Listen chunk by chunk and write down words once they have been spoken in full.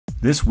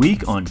This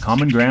week on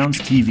Common Grounds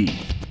TV,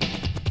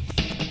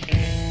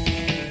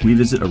 we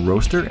visit a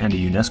roaster and a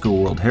UNESCO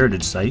World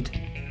Heritage site,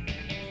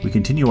 we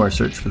continue our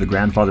search for the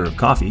grandfather of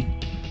coffee,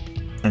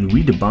 and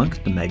we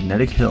debunk the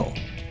magnetic hill.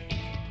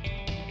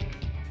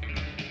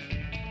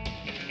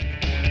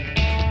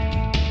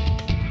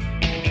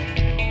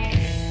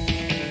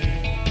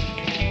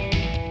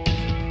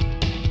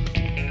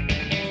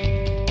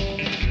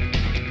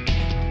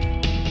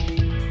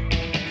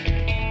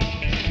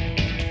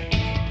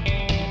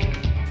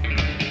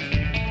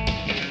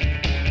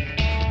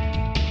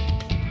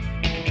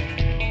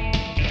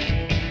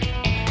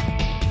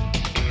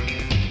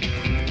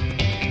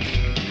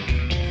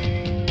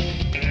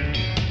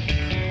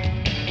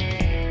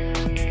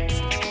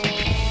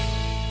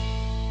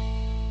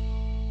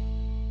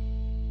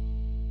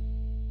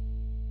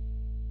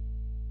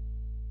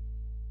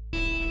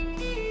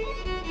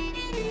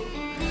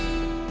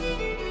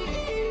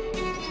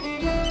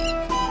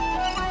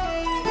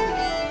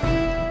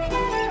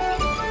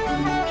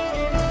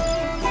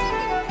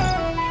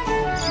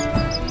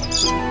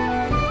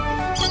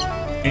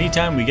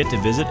 Anytime we get to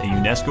visit a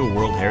UNESCO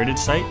World Heritage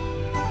site,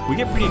 we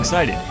get pretty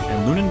excited,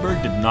 and Lunenburg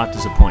did not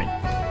disappoint.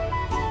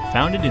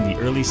 Founded in the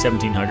early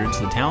 1700s,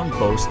 the town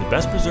boasts the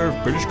best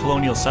preserved British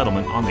colonial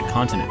settlement on the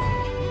continent,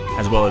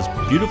 as well as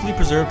beautifully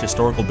preserved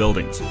historical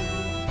buildings.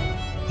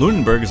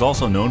 Lunenburg is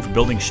also known for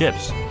building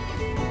ships.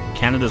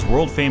 Canada's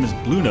world-famous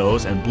Blue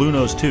Nose and Blue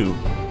Nose 2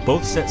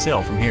 both set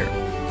sail from here.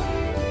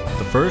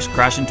 The first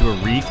crashed into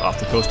a reef off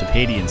the coast of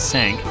Haiti and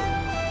sank,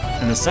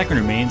 and the second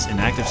remains in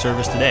active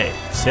service today,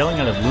 sailing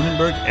out of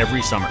Lunenburg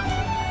every summer.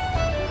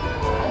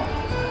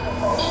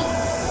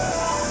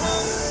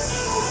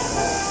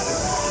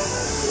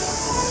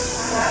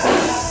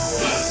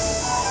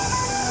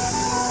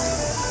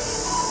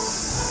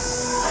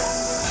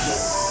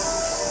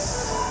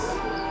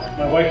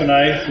 My wife and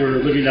I were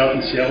living out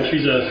in Seattle.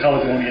 She's a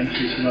Haligonian,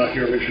 she's from out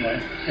here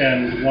originally,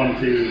 and wanted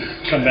to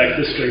come back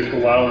this way for a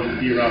while and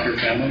be around her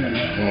family. And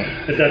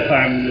at that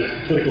time, the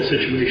political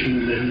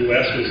situation in the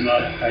U.S. was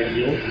not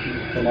ideal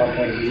from our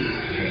point of view.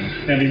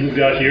 And we moved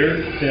out here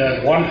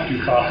and wanted to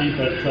do coffee,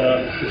 but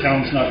the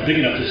town's not big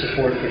enough to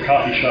support the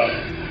coffee shop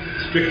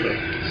strictly.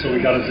 So we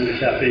got into the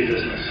cafe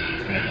business.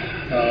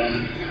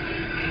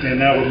 And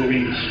now we're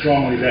moving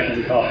strongly back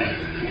into coffee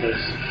because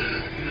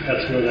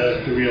that's where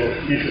the real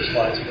interest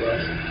lies for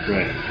us.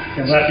 Right.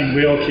 And Laughing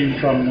Whale came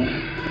from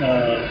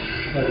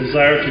a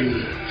desire to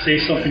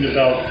say something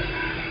about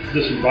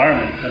this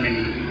environment. I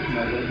mean,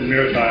 the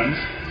Maritimes,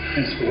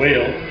 hence the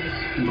whale.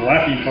 And the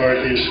laughing part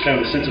is kind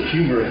of a sense of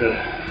humor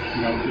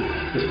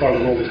that this part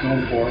of the world is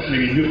known for.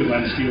 Maybe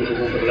Newfoundland steals a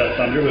little bit of that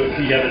thunder, but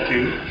we have it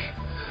too.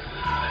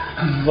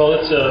 Well,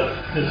 it's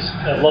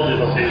a lovely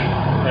location,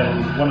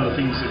 and one of the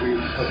things that we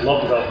have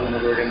loved about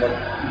Lunenburg and what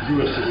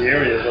drew us to the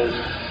area was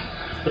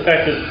the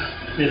fact that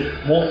it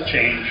won't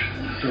change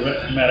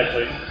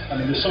dramatically. I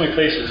mean, there's so many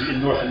places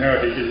in North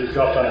America you could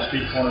drop down a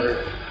street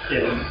corner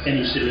in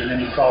any city, in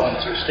any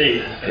province or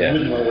state, and you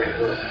wouldn't want to wait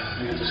for it.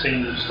 I mean, it's the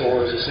same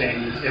stores, the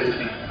same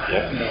everything,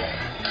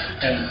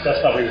 and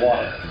that's not what we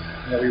wanted.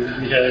 We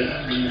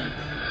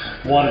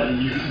wanted a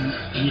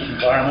unique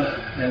environment,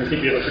 and we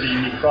think we have a pretty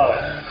unique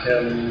product,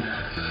 and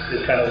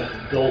it kind of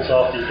builds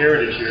off the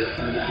heritage here.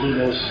 I mean, the Blue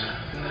Nose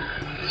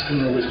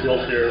schooner was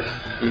built there.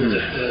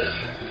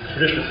 The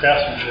traditional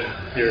craftsmanship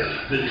here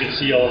that you can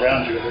see all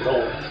around you with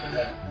old.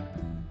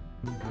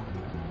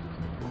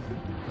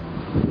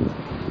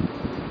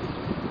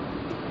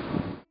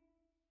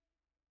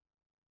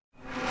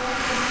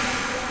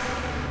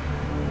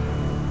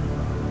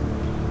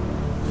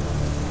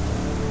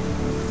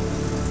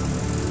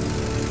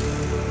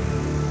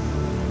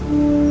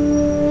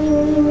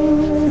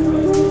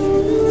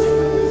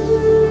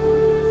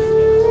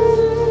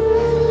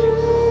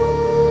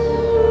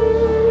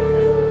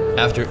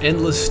 After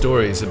endless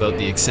stories about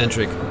the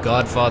eccentric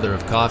godfather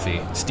of coffee,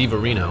 Steve O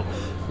Reno,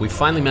 we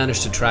finally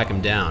managed to track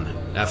him down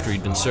after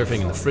he'd been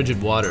surfing in the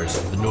frigid waters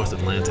of the North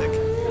Atlantic.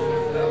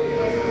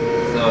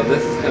 So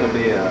this is going to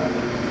be a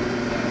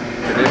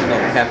traditional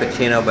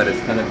cappuccino, but it's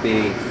going to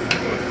be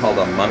what's called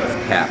a monk's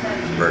cap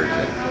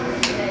version,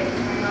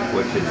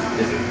 which is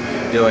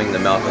just doing the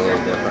milk a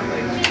little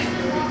differently.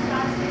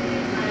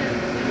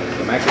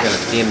 So I'm actually going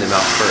to steam the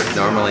milk first.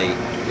 Normally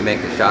you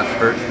make the shots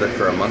first, but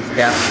for a monk's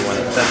cap you want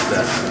to set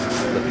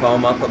the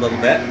foam up a little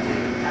bit.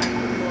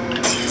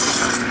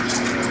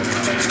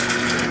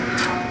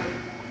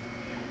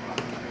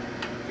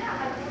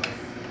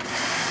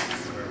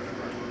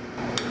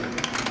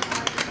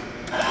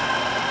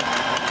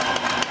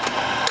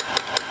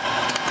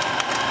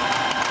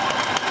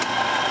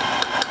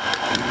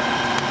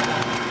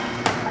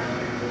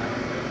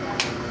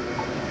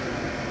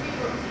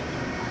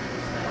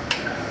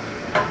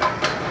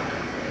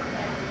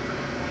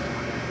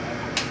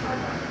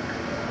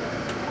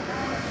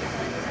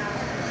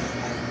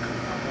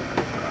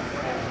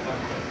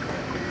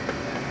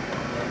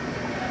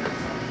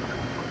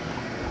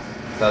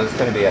 So this is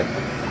going to be a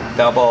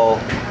double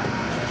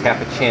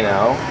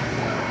cappuccino.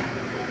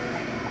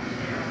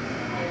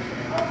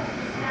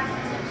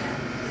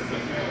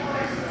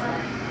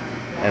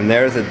 And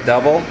there's a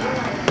double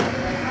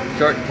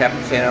short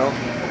cappuccino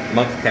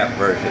monk's cap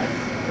version.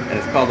 And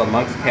it's called a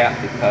monk's cap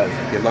because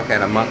if you look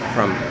at a monk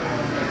from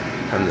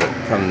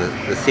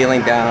the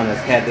ceiling down on his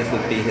head, this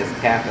would be his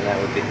cap and that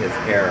would be his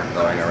hair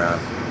going around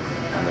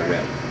on the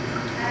rim.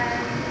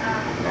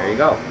 There you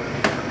go.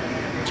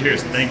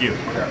 Cheers, thank you.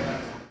 Sure.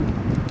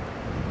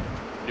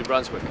 New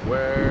Brunswick,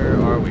 where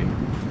are we?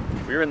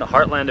 We're in the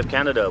heartland of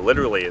Canada,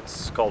 literally.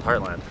 It's called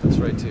Heartland. That's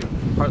right too.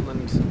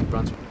 Heartland, New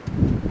Brunswick.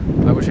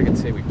 I wish I could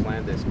say we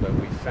planned this, but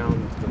we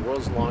found the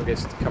world's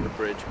longest covered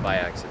bridge by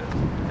accident.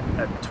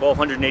 At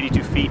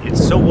 1,282 feet,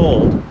 it's so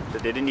old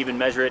that they didn't even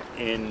measure it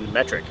in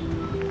metric.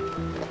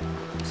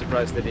 I'm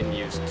surprised they didn't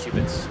use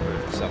cubits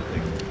or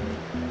something.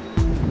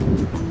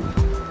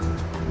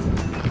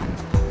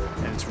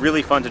 And it's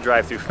really fun to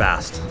drive through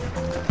fast.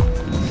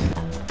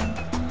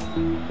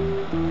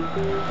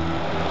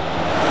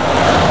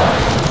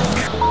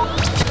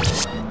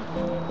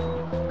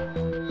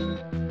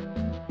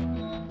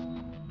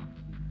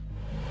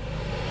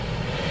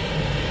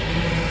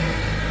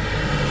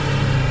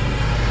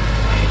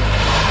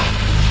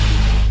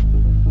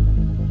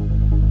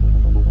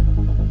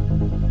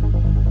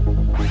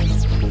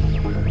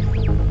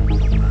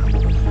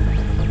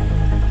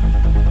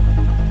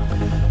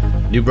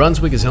 New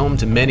Brunswick is home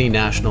to many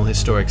national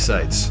historic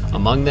sites,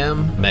 among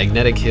them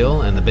Magnetic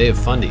Hill and the Bay of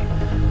Fundy.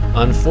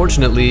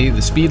 Unfortunately,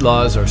 the speed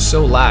laws are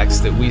so lax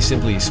that we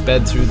simply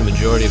sped through the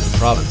majority of the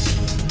province.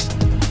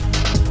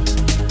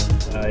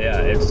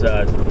 Yeah, it's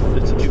a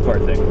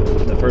two-part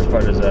thing. The first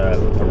part is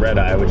a red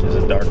eye, which is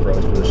a dark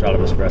roast with a shot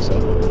of espresso.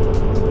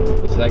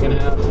 The second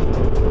half,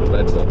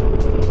 Red Bull.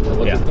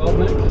 What's it called,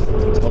 Nick?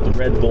 It's called the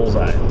Red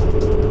Bullseye.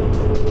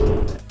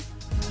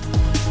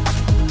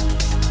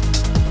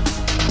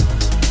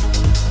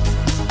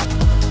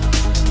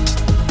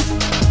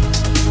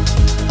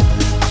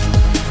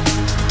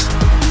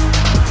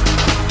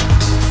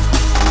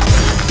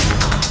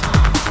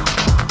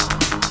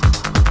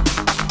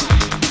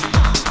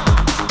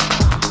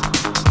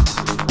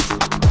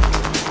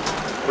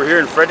 We're here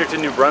in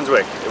Fredericton, New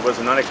Brunswick. It was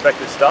an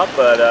unexpected stop,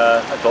 but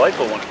a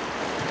delightful one.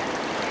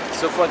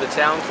 So far the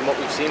town, from what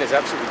we've seen, is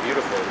absolutely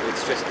beautiful.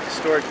 It's just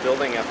historic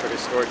building after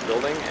historic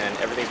building, and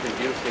everything's been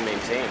beautifully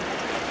maintained.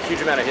 Huge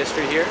amount of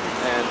history here,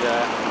 and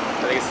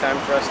I think it's time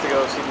for us to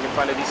go see if we can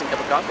find a decent cup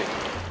of coffee.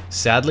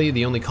 Sadly,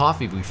 the only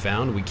coffee we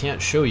found we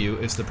can't show you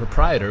is the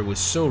proprietor was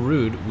so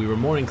rude we were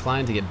more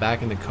inclined to get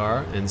back in the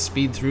car and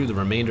speed through the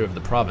remainder of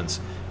the province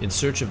in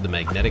search of the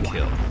Magnetic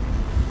Hill.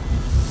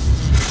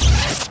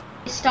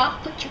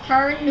 Stop, put your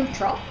car in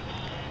neutral,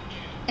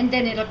 and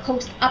then it'll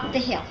coast up the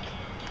hill.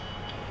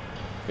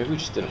 Maybe we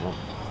just didn't know.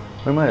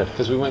 We might have.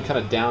 Because we went kind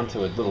of down to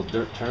a little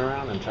dirt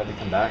turnaround and tried to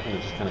come back and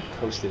it just kind of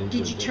coasted into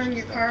Did you turn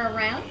your car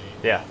around?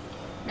 Yeah.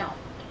 No.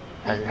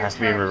 It has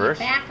to be in reverse?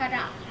 You back it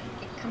up.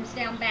 It comes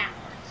down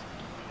backwards.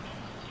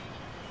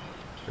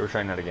 We're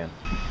trying that again.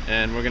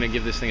 And we're going to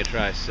give this thing a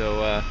try.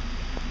 So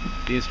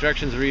the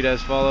instructions read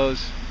as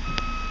follows.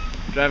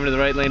 Drive into the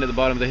right lane at the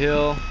bottom of the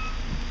hill.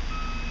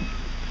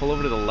 Pull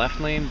over to the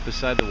left lane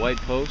beside the white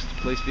post.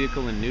 Place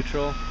vehicle in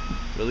neutral.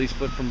 Release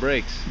foot from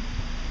brakes.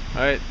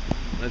 Alright,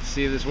 let's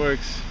see if this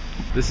works.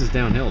 This is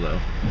downhill though.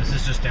 This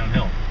is just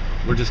downhill.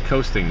 We're just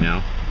coasting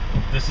now.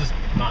 This is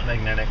not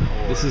magnetic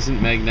or... This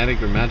isn't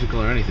magnetic or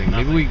magical or anything.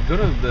 Nothing. Maybe we go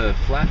to the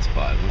flat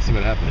spot and see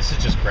what happens. This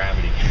is just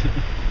gravity.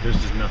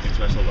 There's just nothing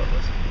special about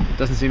this. It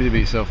doesn't seem to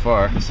be so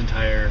far. This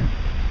entire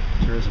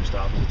tourism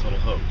stop is a total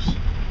hoax.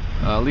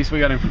 At least we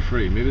got in for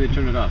free. Maybe they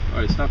turned it off.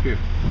 Alright, stop here.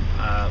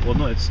 Well,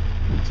 no, it's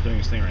doing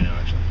its thing right now,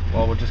 actually.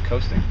 Well, we're just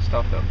coasting.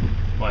 Stop though.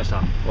 Why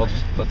stop? Well,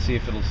 just let's see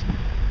if it'll...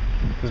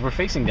 Because we're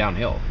facing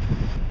downhill.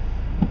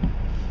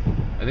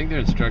 I think their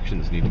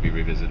instructions need to be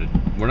revisited.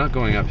 We're not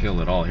going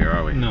uphill at all here,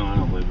 are we? No, I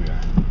don't believe we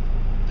are.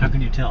 How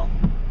can you tell?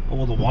 Oh,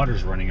 well, the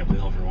water's running up the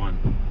hill for one.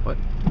 What?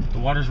 The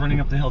water's running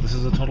up the hill. This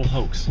is a total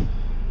hoax.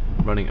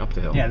 Running up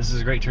the hill? Yeah, this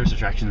is a great tourist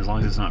attraction as long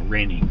as it's not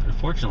raining. But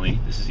unfortunately,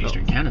 this is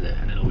Eastern Canada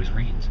and it always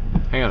rains.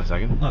 Hang on a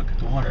second. Look,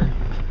 the water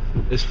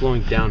is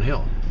flowing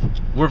downhill.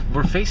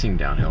 We're facing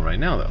downhill right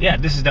now, though. Yeah,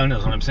 this is downhill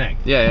is what I'm saying.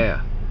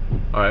 Yeah.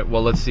 Alright,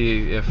 well, let's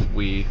see if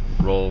we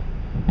roll.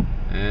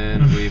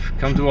 And we've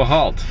come to a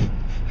halt.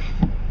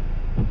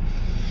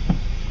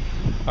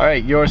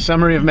 Alright, your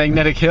summary of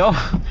Magnetic Hill?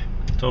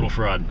 Total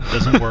fraud.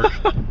 Doesn't work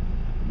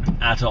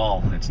at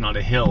all. It's not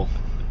a hill.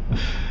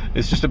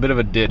 It's just a bit of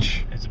a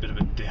ditch. It's a bit of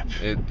a dip.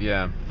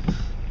 Yeah.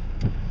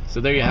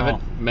 So there you have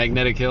it.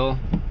 Magnetic Hill.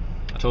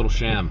 A total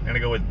sham. I'm gonna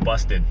go with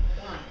busted.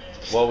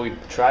 Well, we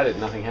tried it,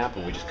 nothing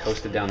happened. We just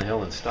coasted down the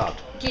hill and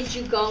stopped. Did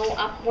you go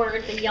up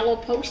where the yellow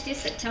post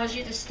is that tells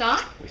you to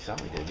stop? We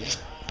thought we did, yeah.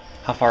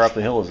 How far up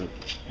the hill is it?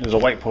 There's a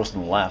white post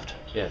on the left.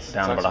 Yes.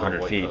 Down about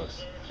 100 feet.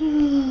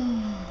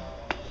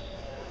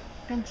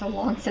 Been so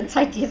long since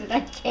I did it,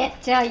 I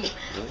can't tell you.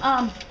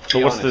 So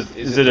what's honest,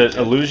 is it an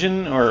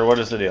illusion or what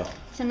is the deal?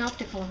 It's an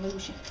optical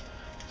illusion.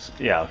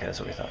 Yeah, okay, that's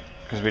what we thought.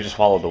 Because we just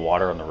followed the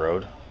water on the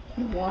road.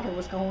 The water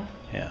was going.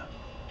 Yeah.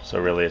 So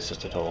really it's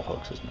just a total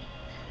hoax, isn't it?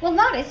 Well,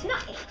 no, it's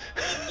not.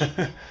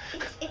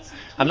 It's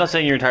I'm not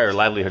saying your entire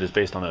livelihood is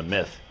based on a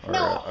myth or,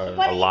 No, or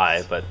but a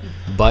lie, but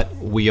But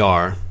we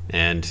are,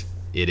 and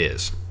it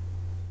is.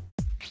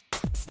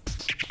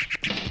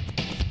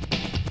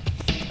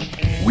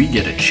 We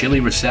get a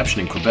chilly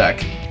reception in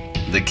Quebec.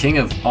 The king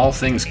of all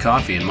things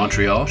coffee in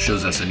Montreal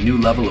shows us a new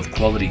level of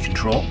quality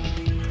control,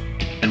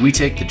 and we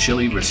take the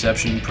chilly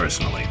reception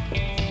personally.